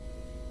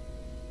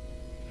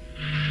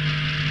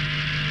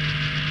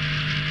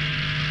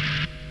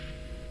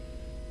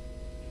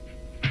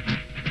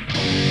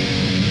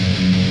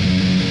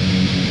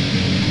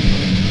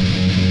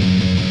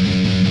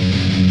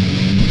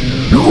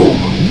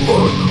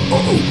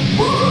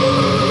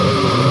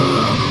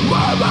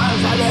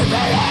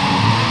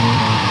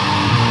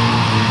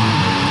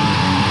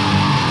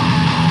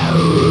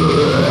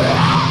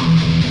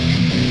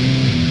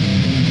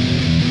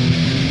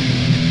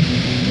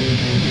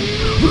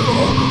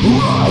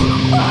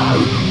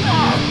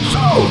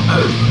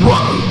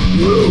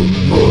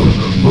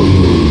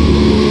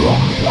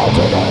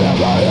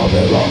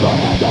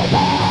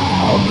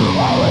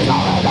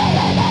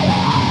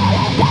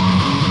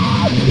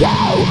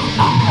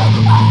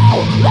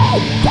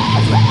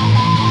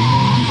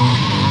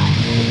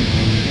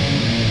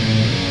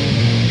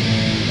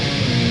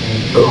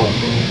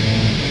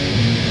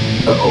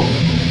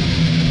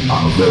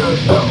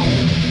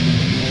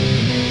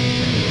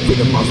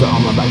Feeling monster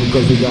on my back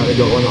because we gotta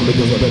go on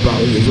because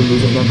everybody is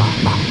losing their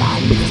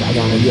mind because I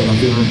gotta get a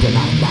feeling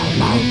tonight,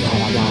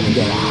 I gotta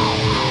get high.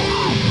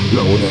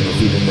 Lower than the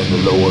feeling and the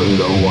lower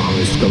low. I'm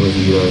discovering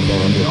the earth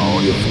and all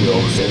you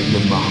feel sitting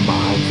in my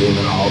mind,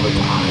 feeling all the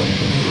time.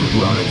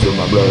 Running through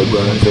my blood,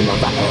 running through my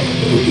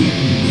veins.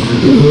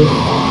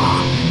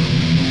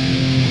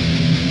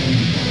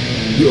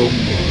 You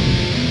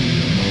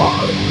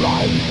are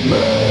like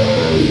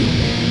me.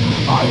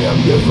 I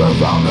am different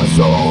from the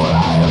soul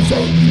I have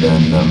seen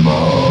in the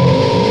moon.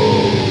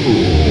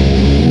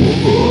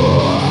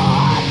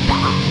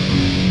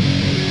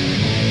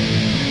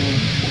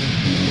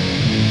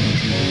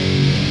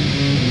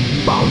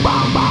 Bam,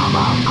 bam, bam,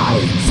 bam. I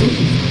see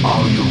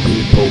all you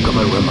people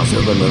coming with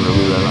myself and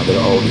realizing like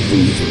they're all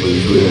disease and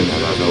real,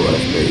 and I know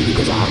that's me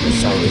because I'm the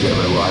same as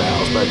everyone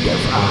else but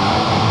different.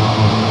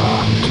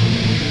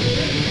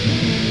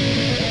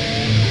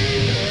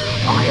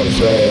 I am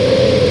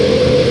straight.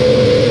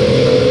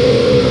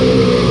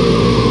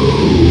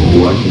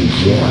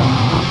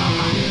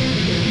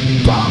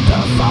 Time to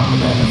follow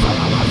me,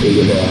 follow my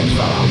feelings,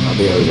 follow my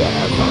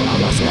music, follow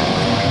my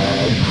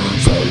sin.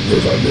 Sing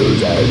this a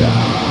music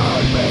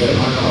and be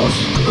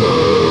lost.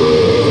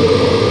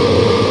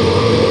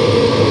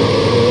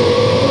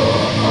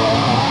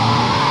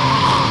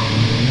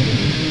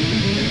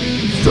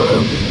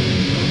 Strings,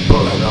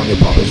 pulling on your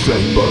puppet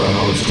string, pulling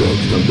on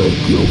strings to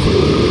make you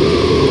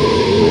feel.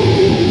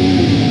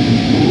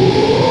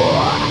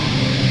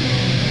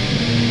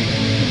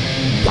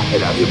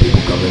 And have you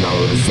people coming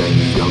out of the same,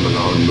 coming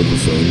on with the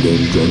same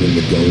game, draining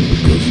the game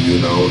because you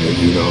know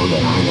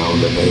that I know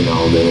that they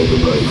know that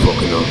everybody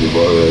fucking up, you've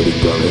already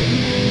done it.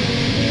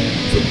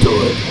 So do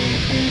it.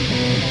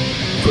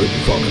 For you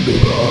fucking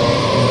people.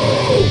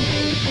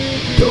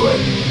 Do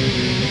it.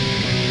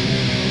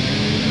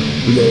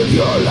 Live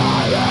your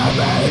life and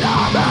made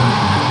of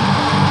it.